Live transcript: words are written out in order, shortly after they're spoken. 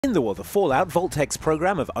In the world of Fallout, Vault-Tec's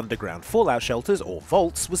program of underground fallout shelters, or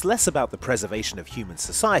vaults, was less about the preservation of human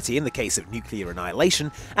society in the case of nuclear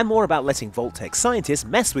annihilation, and more about letting Vault-Tec scientists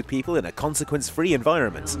mess with people in a consequence-free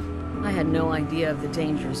environment. I had no idea of the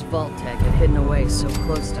dangers Vault-Tec had hidden away so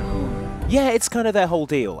close to home. Yeah, it's kind of their whole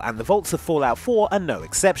deal, and the vaults of Fallout 4 are no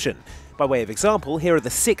exception. By way of example, here are the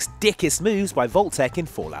 6 Dickest moves by Vault-Tec in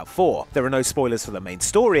Fallout 4. There are no spoilers for the main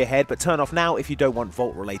story ahead, but turn off now if you don't want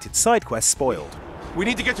Vault-related side quests spoiled. We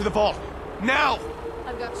need to get to the vault! Now!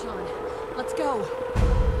 I've got Sean. Let's go!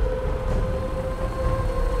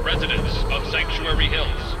 Residents of Sanctuary Hills,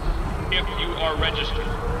 if you are registered,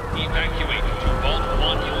 evacuate to Vault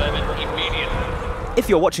 111 immediately. If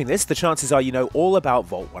you're watching this, the chances are you know all about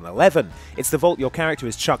Vault 111. It's the vault your character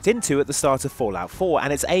is chucked into at the start of Fallout 4,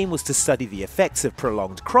 and its aim was to study the effects of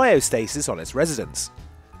prolonged cryostasis on its residents.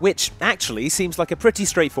 Which actually seems like a pretty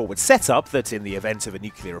straightforward setup that, in the event of a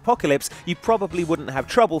nuclear apocalypse, you probably wouldn't have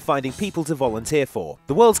trouble finding people to volunteer for.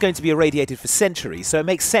 The world's going to be irradiated for centuries, so it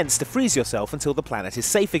makes sense to freeze yourself until the planet is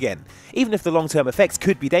safe again. Even if the long-term effects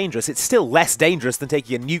could be dangerous, it's still less dangerous than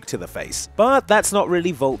taking a nuke to the face. But that's not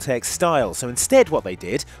really Vault-Tec's style, so instead what they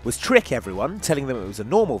did was trick everyone, telling them it was a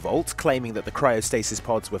normal vault, claiming that the cryostasis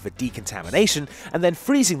pods were for decontamination, and then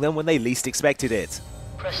freezing them when they least expected it.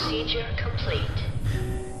 Procedure complete.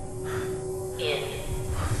 In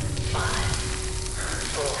 5,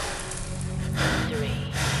 4, 3, 2,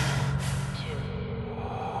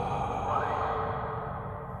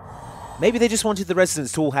 1. Maybe they just wanted the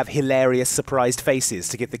residents to all have hilarious, surprised faces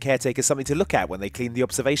to give the caretakers something to look at when they clean the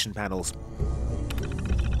observation panels.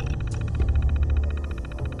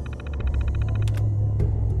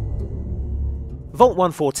 Vault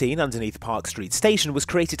 114 underneath Park Street Station was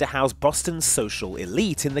created to house Boston's social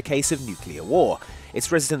elite in the case of nuclear war. Its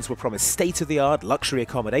residents were promised state-of-the-art luxury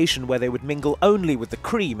accommodation where they would mingle only with the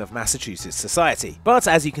cream of Massachusetts society. But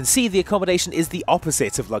as you can see, the accommodation is the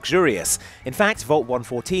opposite of luxurious. In fact, Vault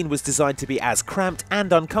 114 was designed to be as cramped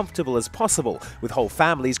and uncomfortable as possible, with whole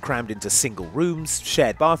families crammed into single rooms,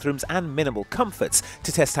 shared bathrooms, and minimal comforts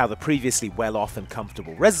to test how the previously well-off and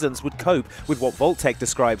comfortable residents would cope with what Vault-Tec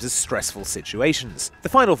describes as stressful situations. The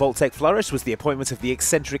final Vault-Tec flourish was the appointment of the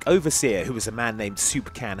eccentric overseer, who was a man named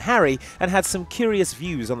Soup Can Harry and had some curious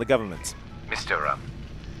views on the government. Mr.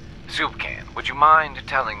 Soup Can, would you mind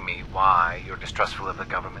telling me why you're distrustful of the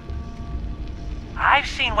government? I've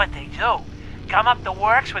seen what they do. Gum up the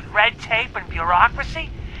works with red tape and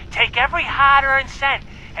bureaucracy, take every hard-earned cent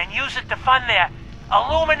and use it to fund their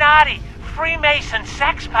Illuminati, Freemason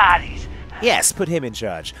sex parties. Yes, put him in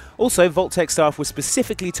charge. Also, Vault-Tec staff was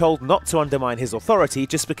specifically told not to undermine his authority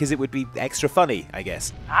just because it would be extra funny, I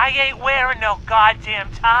guess. I ain't wearing no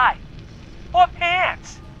goddamn tie. Or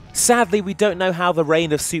pants. Sadly, we don't know how the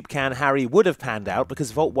reign of Soup Can Harry would have panned out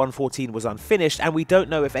because Vault 114 was unfinished and we don't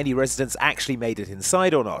know if any residents actually made it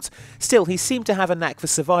inside or not. Still, he seemed to have a knack for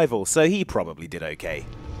survival, so he probably did okay.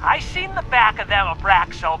 I seen the back of them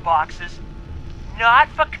Abraxo boxes. Not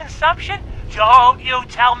for consumption? Don't you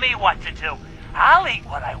tell me what to do. I'll eat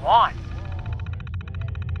what I want.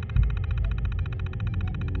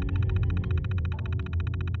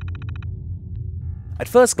 At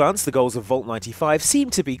first glance, the goals of Vault 95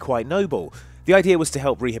 seemed to be quite noble. The idea was to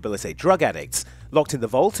help rehabilitate drug addicts. Locked in the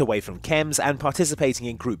vault, away from chems, and participating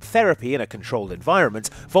in group therapy in a controlled environment,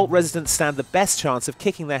 Vault residents stand the best chance of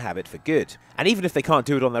kicking their habit for good. And even if they can't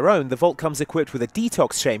do it on their own, the vault comes equipped with a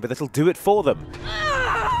detox chamber that'll do it for them.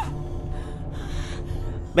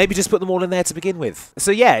 Maybe just put them all in there to begin with. So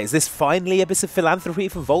yeah, is this finally a bit of philanthropy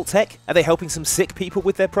from Vault-Tec? Are they helping some sick people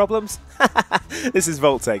with their problems? This is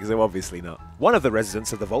Vault-Tec, so obviously not. One of the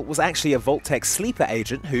residents of the vault was actually a Vault-Tec sleeper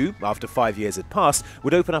agent who, after 5 years had passed,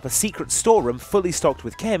 would open up a secret storeroom fully stocked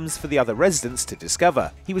with chems for the other residents to discover.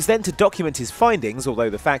 He was then to document his findings, although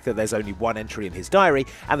the fact that there's only one entry in his diary,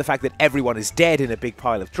 and the fact that everyone is dead in a big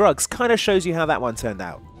pile of drugs, kinda shows you how that one turned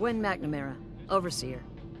out. Gwen McNamara, Overseer.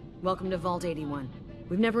 Welcome to Vault 81.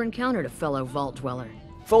 We've never encountered a fellow Vault dweller.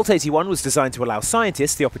 Vault 81 was designed to allow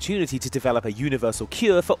scientists the opportunity to develop a universal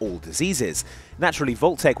cure for all diseases. Naturally,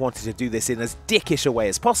 Vault-Tec wanted to do this in as dickish a way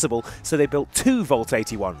as possible, so they built 2 Vault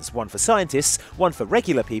 81s, one for scientists, one for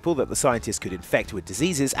regular people that the scientists could infect with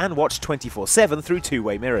diseases and watch 24/7 through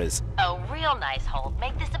two-way mirrors. Oh, real nice, Holt.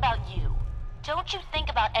 Make this about you. Don't you think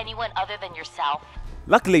about anyone other than yourself?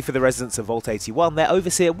 Luckily for the residents of Vault 81, their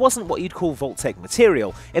overseer wasn't what you'd call Vault-Tec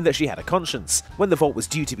material, in that she had a conscience. When the vault was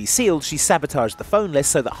due to be sealed, she sabotaged the phone list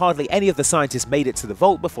so that hardly any of the scientists made it to the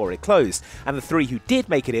vault before it closed, and the 3 who did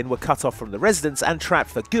make it in were cut off from the residents and trapped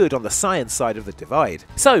for good on the science side of the divide.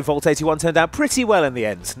 So Vault 81 turned out pretty well in the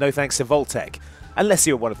end, no thanks to Vault-Tec. Unless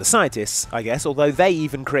you're one of the scientists, I guess, although they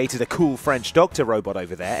even created a cool French doctor robot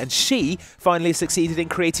over there, and she finally succeeded in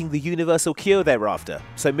creating the universal cure they were after.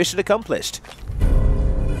 So mission accomplished.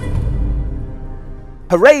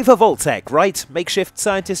 Hooray for Vault-Tec, right? Makeshift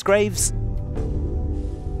scientist graves?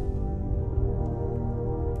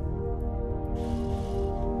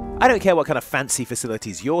 I don't care what kind of fancy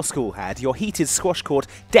facilities your school had, your heated squash court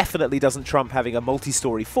definitely doesn't trump having a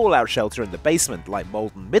multi-story fallout shelter in the basement like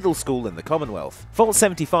Malden Middle School in the Commonwealth. Vault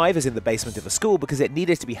 75 is in the basement of a school because it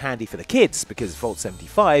needed to be handy for the kids, because Vault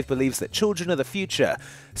 75 believes that children are the future,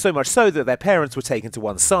 so much so that their parents were taken to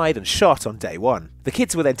one side and shot on day one. The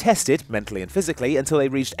kids were then tested, mentally and physically, until they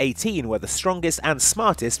reached 18, where the strongest and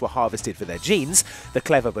smartest were harvested for their genes, the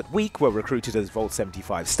clever but weak were recruited as Vault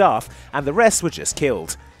 75 staff, and the rest were just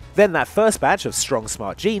killed. Then that first batch of strong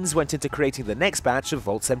smart genes went into creating the next batch of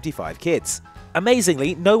Vault 75 kids.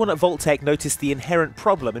 Amazingly, no one at Vault-Tec noticed the inherent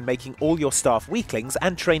problem in making all your staff weaklings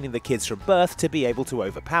and training the kids from birth to be able to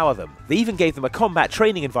overpower them. They even gave them a combat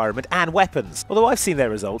training environment and weapons, although I've seen their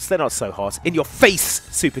results, they're not so hot. In your face,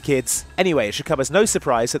 super kids! Anyway, it should come as no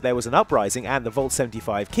surprise that there was an uprising and the Vault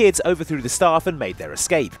 75 kids overthrew the staff and made their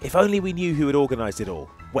escape. If only we knew who had organised it all.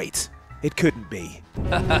 Wait, it couldn't be.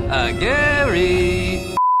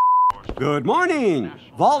 Gary! Good morning!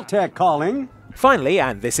 Vault-Tec calling. Finally,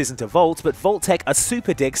 and this isn't a Vault, but Vault-Tec are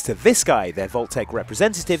super dicks to this guy, their Vault-Tec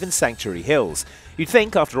representative in Sanctuary Hills. You'd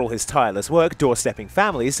think, after all his tireless work doorstepping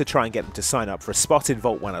families to try and get them to sign up for a spot in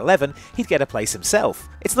Vault 111, he'd get a place himself.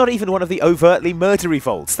 It's not even one of the overtly murdery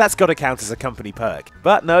vaults, that's gotta count as a company perk.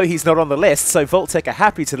 But no, he's not on the list, so Vault-Tec are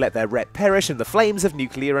happy to let their rep perish in the flames of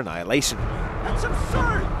nuclear annihilation. That's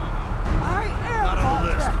absurd! I am Not on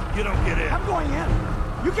the Vault-Tec. list. You don't get in. I'm going in.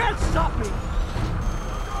 You can't stop me!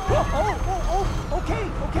 Okay.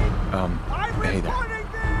 I'm reporting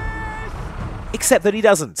this! Except that he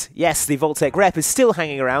doesn't. Yes, the Vault-Tec rep is still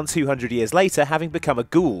hanging around 200 years later, having become a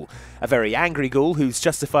ghoul. A very angry ghoul who's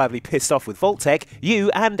justifiably pissed off with Vault-Tec,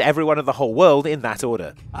 you and everyone in the whole world in that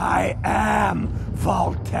order. I am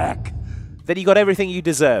Vault-Tec. Then you got everything you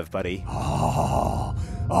deserve, buddy. Oh,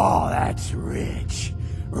 that's rich.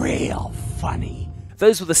 Real funny.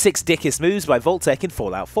 Those were the 6 Dickest moves by Vault-Tec in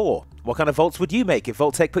Fallout 4. What kind of vaults would you make if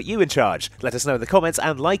Vault-Tec put you in charge? Let us know in the comments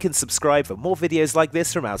and like and subscribe for more videos like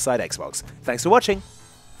this from Outside Xbox. Thanks for watching!